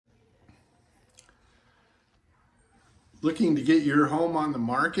Looking to get your home on the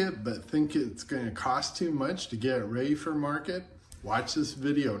market, but think it's going to cost too much to get it ready for market? Watch this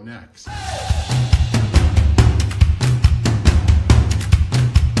video next.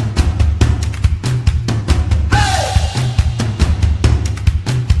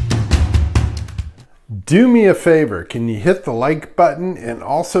 Do me a favor, can you hit the like button and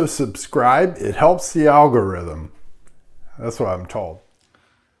also subscribe? It helps the algorithm. That's what I'm told.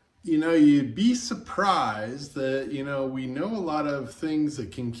 You know, you'd be surprised that, we know a lot of things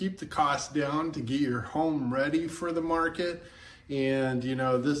that can keep the cost down to get your home ready for the market. And,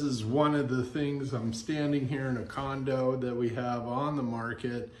 this is one of the things. I'm standing here in a condo that we have on the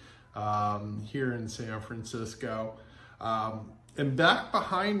market here in San Francisco. And back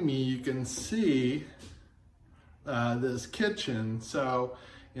behind me, you can see this kitchen. So,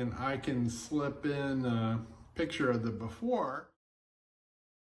 and I can slip in a picture of the before.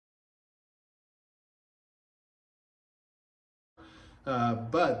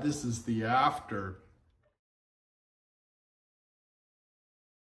 But this is the after.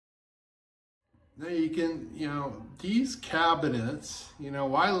 Now you can, these cabinets,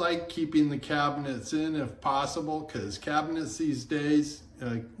 I like keeping the cabinets in if possible, because cabinets these days,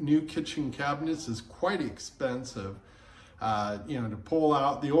 new kitchen cabinets is quite expensive, to pull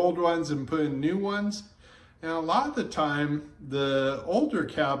out the old ones and put in new ones. And a lot of the time, the older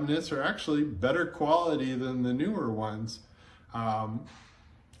cabinets are actually better quality than the newer ones.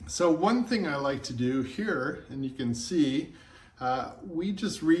 So one thing I like to do here, and you can see, we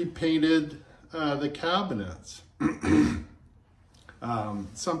just repainted the cabinets.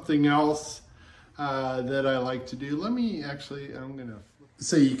 Something else that I like to do,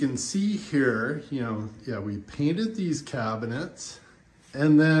 so you can see here, we painted these cabinets,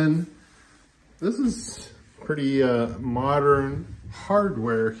 and then this is pretty modern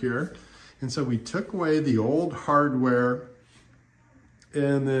hardware here. And so we took away the old hardware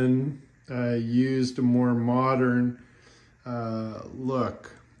and then used a more modern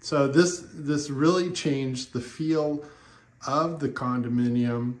look. So this really changed the feel of the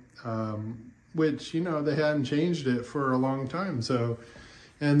condominium, which, they hadn't changed it for a long time. So,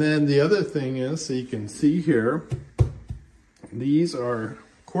 and then the other thing is, so you can see here, these are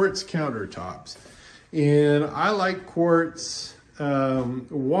quartz countertops. And I like quartz.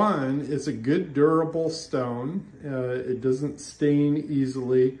 One, it's a good durable stone. It doesn't stain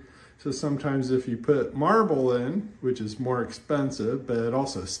easily. So sometimes if you put marble in, which is more expensive, but it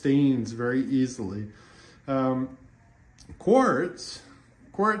also stains very easily. Quartz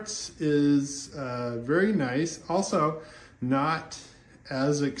is very nice. Also not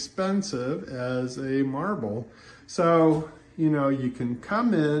as expensive as a marble. So, you can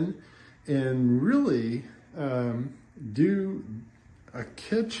come in and really do a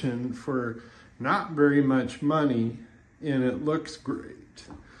kitchen for not very much money, and it looks great.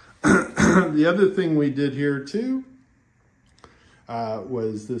 The other thing we did here too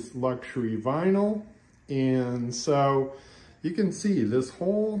was this luxury vinyl. And so you can see the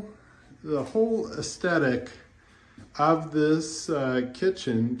whole aesthetic of this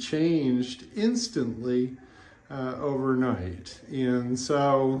kitchen changed instantly overnight. And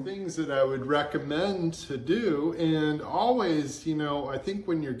so things that I would recommend to do, and always, I think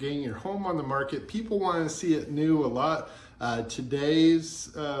when you're getting your home on the market, people want to see it new a lot. Today's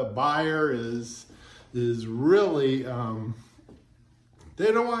buyer is really,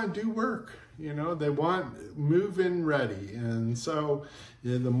 they don't want to do work, they want move-in ready. And so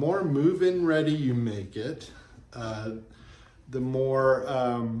the more move-in ready you make it, the more,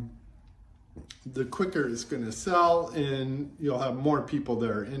 the quicker it's going to sell, and you'll have more people that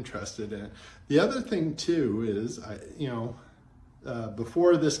are interested in it. The other thing too is,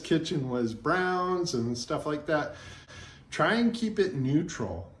 before this kitchen was browns and stuff like that, try and keep it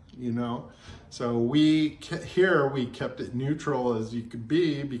neutral, So we kept it neutral as you could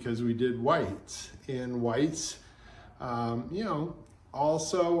be, because we did whites. And whites,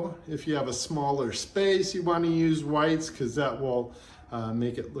 also, if you have a smaller space, you want to use whites, because that will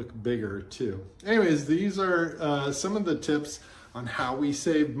make it look bigger too. Anyways, these are some of the tips on how we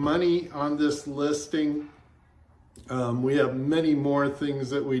save money on this listing. We have many more things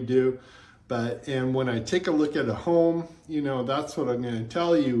that we do, and when I take a look at a home, that's what I'm going to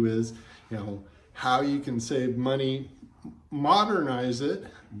tell you is, how you can save money, modernize it,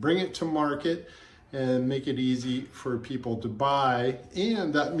 bring it to market, and make it easy for people to buy.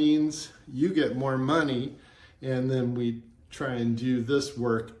 And that means you get more money, and then we try and do this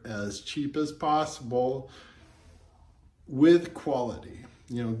work as cheap as possible with quality.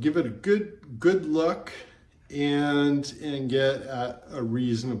 Give it a good look and get at a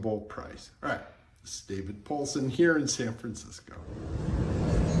reasonable price. All right, This is David Poulsen here in San Francisco.